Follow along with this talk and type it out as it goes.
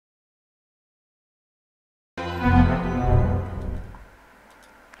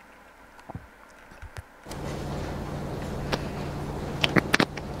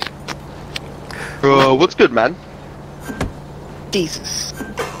What's good, man? Jesus.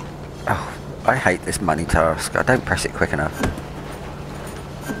 Oh, I hate this money task. I don't press it quick enough.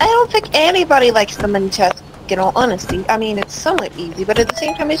 I don't think anybody likes the money task, in all honesty. I mean, it's somewhat easy, but at the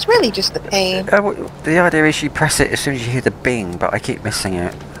same time, it's really just a pain. The idea is you press it as soon as you hear the bing, but I keep missing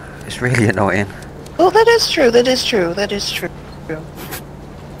it. It's really annoying. Well, that is true, that is true, that is true.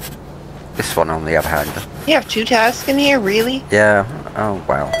 This one, on the other hand. You have 2 tasks in here, really? Yeah. Oh,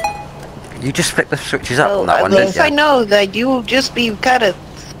 wow. You just flip the switches up on that one, didn't you? I know that you will just be kind of...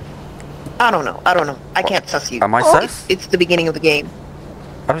 I don't know. I can't suss you. Am I sus? It's the beginning of the game.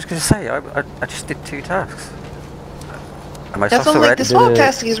 I was going to say, I just did 2 tasks. Am I That's sus one, already? like, the smoke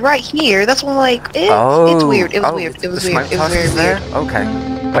task is right here. That's one, like, it's weird. It was weird. It was weird. It was very weird. Okay.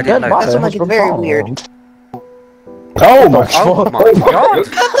 I didn't know. That's one, like, it's very weird. Oh my god!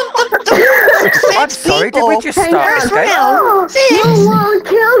 I'm sorry, did we just start First again? round. You won't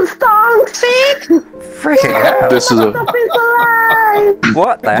kill Stonks! Freaking hell. This is a...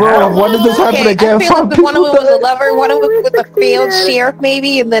 What the Bro, hell? when did this happen again? I feel like one of them was a lover, one of them was with a failed sheriff,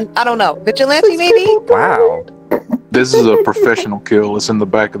 maybe, and then, I don't know, vigilante, maybe? Wow. This is a professional kill. It's in the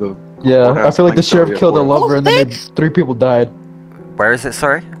back of the... Yeah, I feel like the sheriff killed a lover and then 3 people died. Where is it,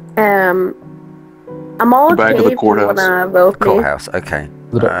 sorry? I'm all Back of the courthouse. Courthouse, okay.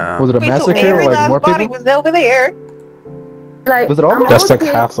 Was it a Wait, so massacre every or like last more body people? was over there. Like, Was it all? That's like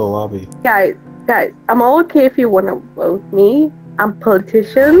half the lobby. Guys, I'm all okay if you want to vote me. I'm a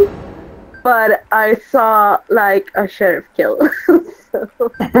politician, but I saw like a sheriff kill. So,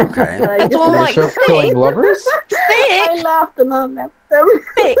 Okay. That's all like Sheriff killing lovers? I laughed and I left them.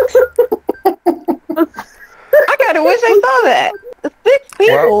 6. I kinda wish I saw that. The 6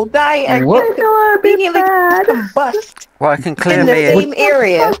 people die and immediately combust Well, I can clear in the me same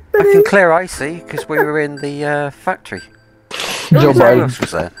area. I can clear Icy, because we were in the factory. Joe Who Biden. else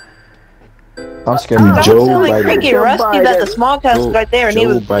was there? I'm scared. That Joe was really Biden. freaky. Joe Rusty was at the Biden. small task right there, and he Joe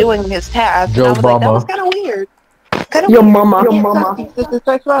was Biden. doing his task. Joe and I was like, that was Obama. kind of weird. Kinda Your weird. mama. Yeah, Your mama. this is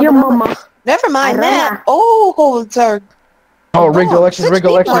first round. Your mama. Never mind I that. don't know. Oh, Vulture. Oh, rigged election, 6 rigged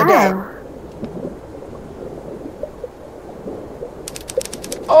people election. are dead.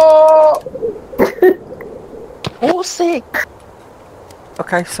 Oh! Oh, sick.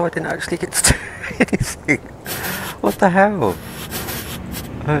 Okay, so I didn't actually get to do anything. What the hell?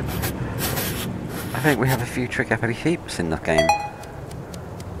 I think we have a few trick happy heaps in the game.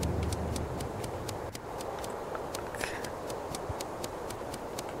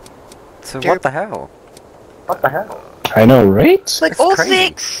 So what the hell? I know, right? It's like It's all crazy.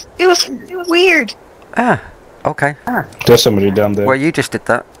 6. It was weird. Ah, okay. There's somebody down there. Well, you just did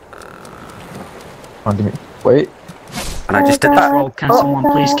that, Oh, give me. Wait. and I just did that. Well, can someone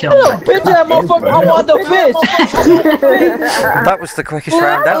please kill me? Bitch ass motherfucker, I want the bitch! That was the quickest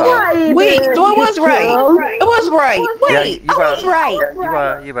round ever. Wait, so I was right. I was right. Wait, you I was were.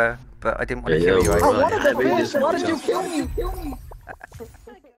 right. You were, but I didn't want to kill you. I wanted the bitch, why did you kill me?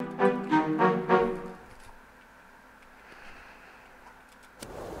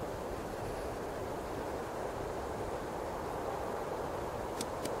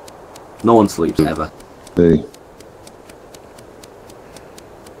 No one sleeps ever. Hey.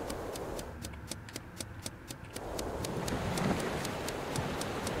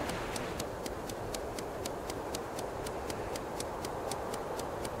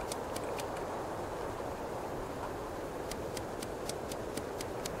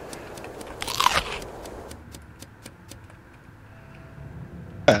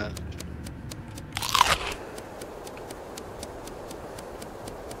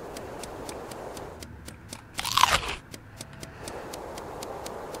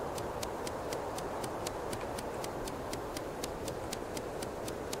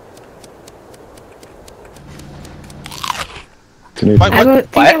 What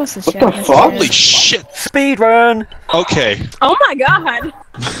the fuck? Holy shit! Speed run. Okay. Oh my god!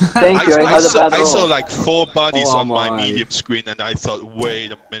 Thank you, I saw roll. like 4 bodies Oh on my my. medium screen, and I thought,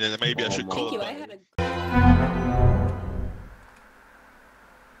 wait a minute, maybe I should call it.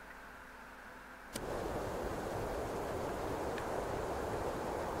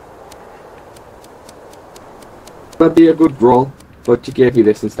 That'd be a good roll, but you gave me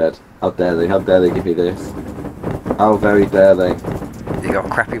this instead. How dare they? How dare they give me this? How very dare they? You got a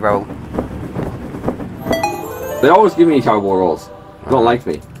crappy roll. They always give me terrible rolls. They don't like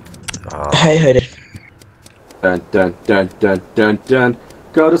me. Oh. I hate it. Dun dun dun dun dun dun.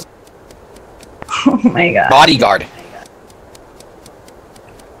 Go to. Oh my god. Bodyguard.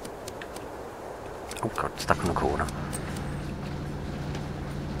 Oh god, stuck in the corner.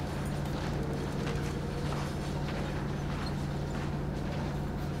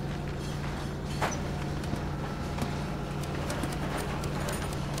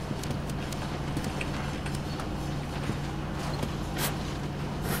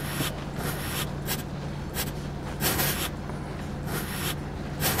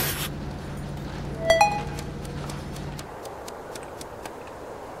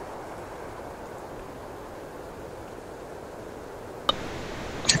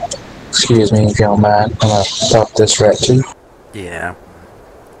 Excuse me if you don't mind. I'm gonna talk this rat too. Yeah.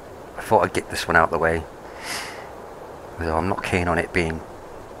 I thought I'd get this one out of the way. Although I'm not keen on it being...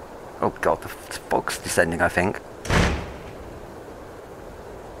 Oh god, the fog's descending, I think.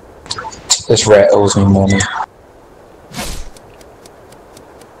 This rat owes me money.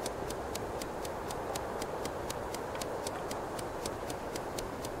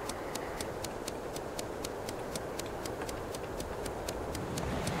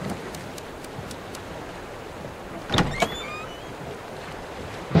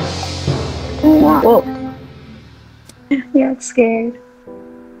 Whoa. Yeah, I'm scared.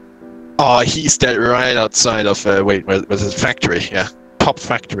 Oh, he's dead right outside of, wait, was it factory? Yeah, Pop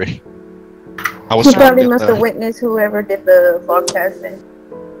Factory. I was He probably trying to must have witnessed whoever did the fog testing.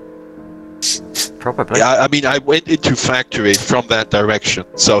 Probably. Yeah, I mean, I went into factory from that direction,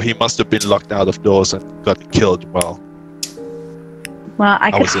 so he must have been locked out of doors and gotten killed. Well,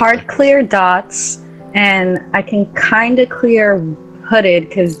 I could was in hard there. clear dots, and I can kind of clear hooded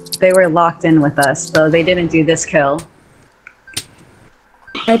because they were locked in with us, so they didn't do this kill.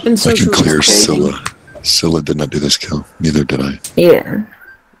 I've been so I can clear okay. Scylla. Scylla did not do this kill. Neither did I. Yeah.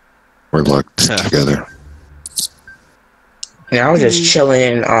 We're locked together. Yeah, I was just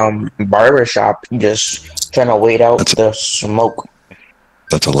chilling in barber shop, just trying to wait out the smoke.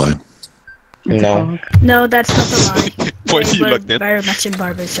 That's a lie. No. No, that's not the lie. Boy, They you were looked in. very much in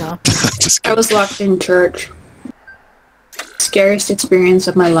barbershop. Just I was locked in church. Scariest experience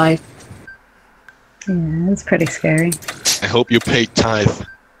of my life. Yeah, it's pretty scary. I hope you paid tithe.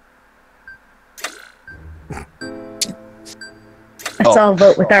 Let's all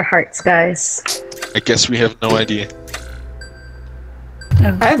vote with our hearts, guys. I guess we have no idea.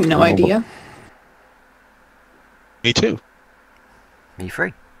 I have no idea. Me too. Me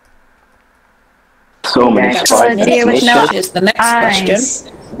free. So many That's spies. an idea with no Is the next eyes.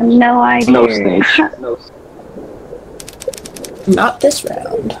 question. No idea. No snitch. Not this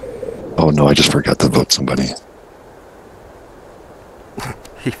round. Oh no, I just forgot to vote somebody.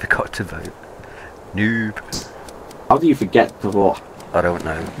 He forgot to vote. Noob. How do you forget to vote? I don't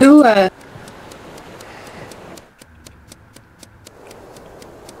know. Who,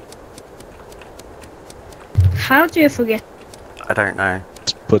 How do you forget? I don't know.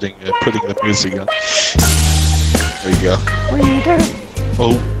 Putting the music on. There you go. What are you doing?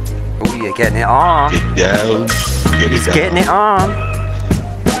 Oh, Oh, you're getting it on. get down. Get He's it down. getting it on.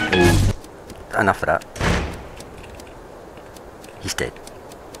 Enough of that. He's dead.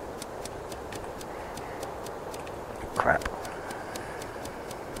 Crap.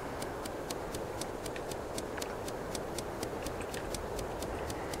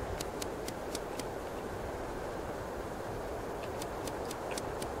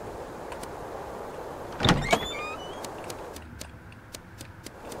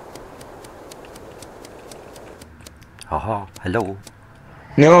 Haha, hello.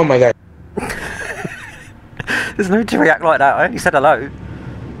 No, my god. There's no need to react like that. I only said hello.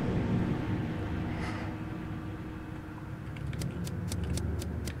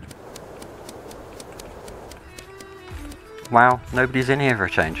 Wow, nobody's in here for a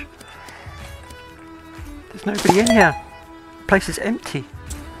change. There's nobody in here. The place is empty.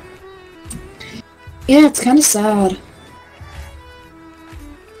 Yeah, it's kind of sad.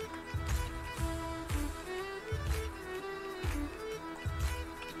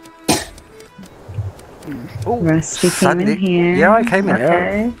 Oh, Rusty came in here. Yeah, I came in here.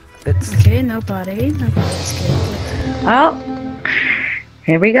 Okay. It's Okay, nobody. Nobody's good. Oh,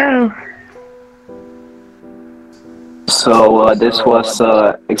 here we go. So this was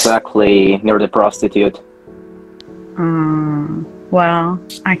exactly near the prostitute. Well,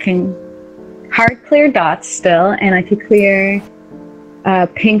 I can hard clear dots still, and I could clear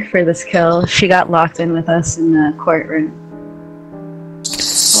Pink for this kill. She got locked in with us in the courtroom.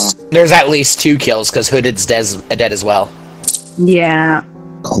 There's at least 2 kills because Hooded's dead as well. Yeah.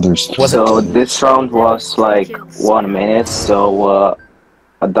 Oh, there's. So this round was like 1 minute, so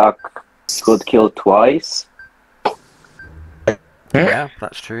a duck could kill twice. yeah,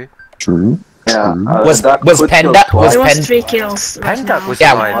 that's true. True. Yeah. Was Duck was could Pen kill Duck twice. was There Pen? was 3 kills right Pen now. Duck was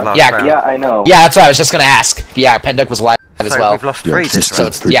Yeah, alive last yeah, round. Yeah, I know. Yeah, that's what I was just gonna ask. Yeah, Penduck was alive as So well. we've lost Yeah, 3 it's this just So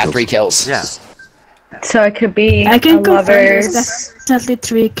round. it's 3 kills. Yeah. So it could be I can a confirm there's lovers. definitely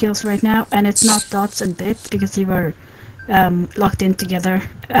 3 kills right now, and it's not Dots and Bit because they were locked in together,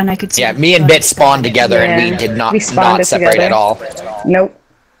 and I could see. Yeah, me and Bit spawned together, and we did not spawned separate together. at all. Nope.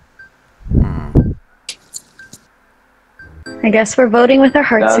 I guess we're voting with our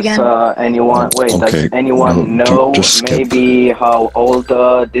hearts Does again. anyone wait? Okay, Does anyone no, know just skip. maybe how old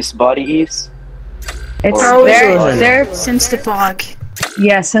this body is? It's Or they're Since the fog.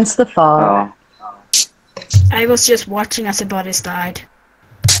 yeah, since the fall. I was just watching as the bodies died.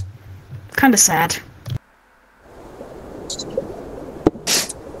 Kinda sad.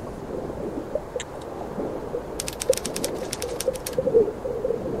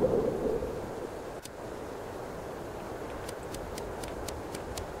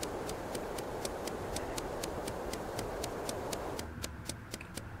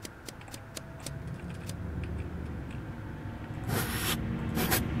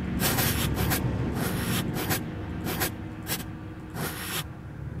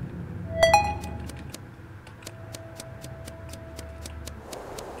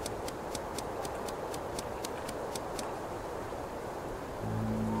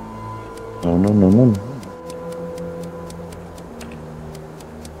 No.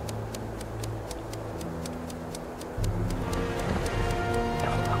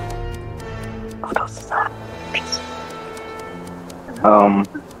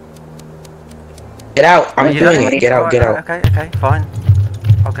 Get out! I'm You doing don't- it. Get out! Get out! Okay, fine.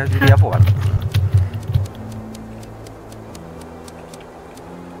 I'll go do the other one.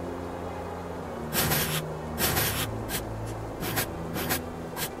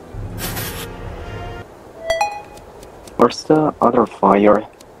 Where's the other fire?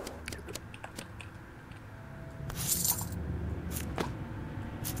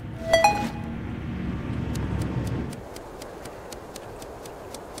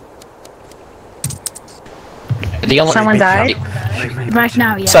 Someone died? Right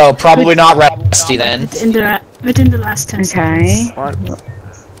now, yeah. So probably not Rusty then. Within the last 10 seconds. What?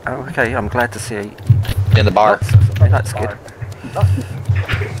 Oh, okay, I'm glad to see. In the bar. That's good.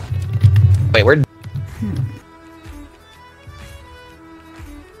 Wait, where?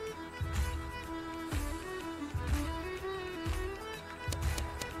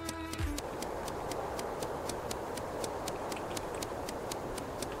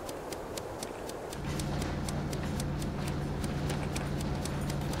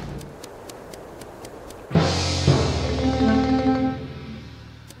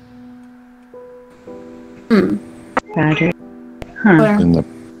 Battery. Huh. In the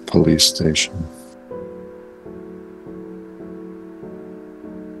police station.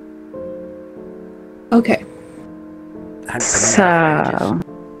 Okay.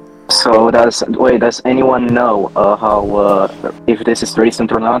 So does anyone know how if this is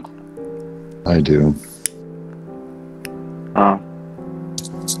recent or not? I do.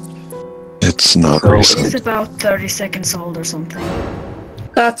 It's not recent. It's about 30 seconds old or something.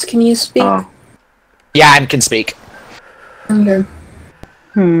 Dots, can you speak? Yeah, I can speak. Okay.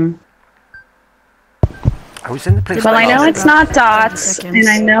 I was in the police Well, I station. know it's not Dots, and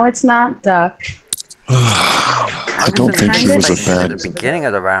I know it's not Duck. I don't think he was a at bad. the beginning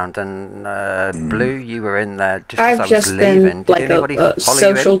of the round, and Blue, you were in there just as I I've was just leaving. been Did like anybody a follow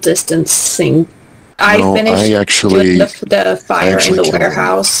social you in? distancing. I No, finished I actually- doing the fire in actually the killed him.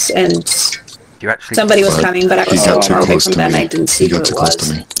 warehouse, and You actually somebody was But coming, but I he was so got too far away close from to them, me. I didn't see He who got it too close was.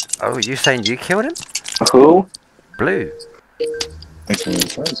 to me. Oh, you saying you killed him? Who? Blue.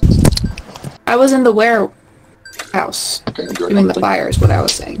 I was in the warehouse doing the fire, is what I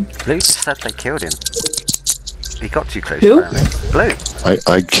was saying. Blue just said they killed him. He got too close. Who? apparently. Blue.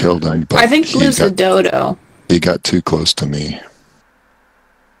 I killed him, but I think he Blue's a got, dodo. he got too close to me.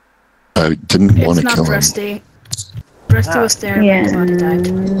 I didn't want It's to not kill him. Rusty. Rusty was there Yeah. when the body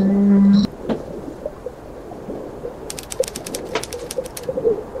died.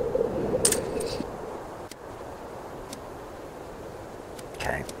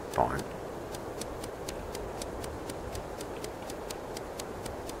 Okay, fine.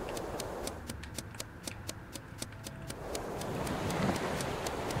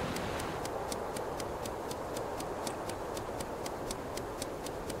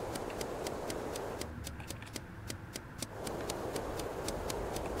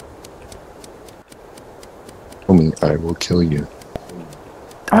 Tell me, I will kill you.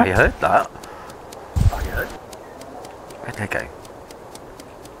 I heard that. Where'd they go?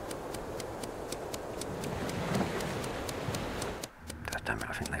 God damn it,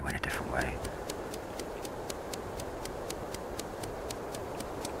 I think they went a different way.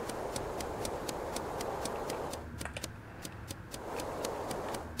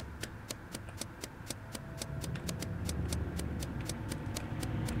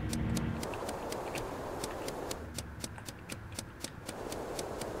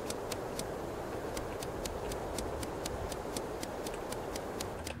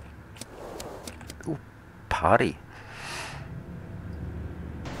 party.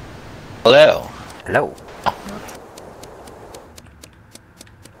 Hello. Hello.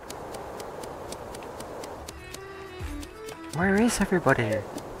 Where is everybody?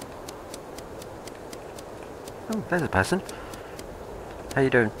 Oh, there's a person. How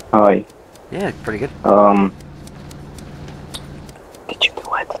you doing? Hi. Yeah, pretty good. Did you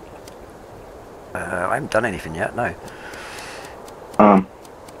do it? I haven't done anything yet, no.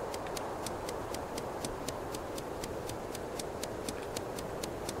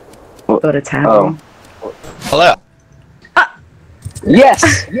 But it's happening. Hello.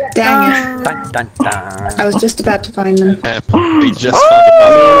 Yes! Dang it. Dun, dun, dun. I was just about to find them. We just found it.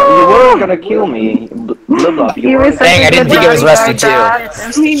 You were gonna kill me. Blah, blah, you were. Dang, I didn't think it was rusty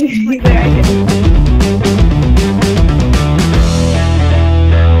too. Me neither.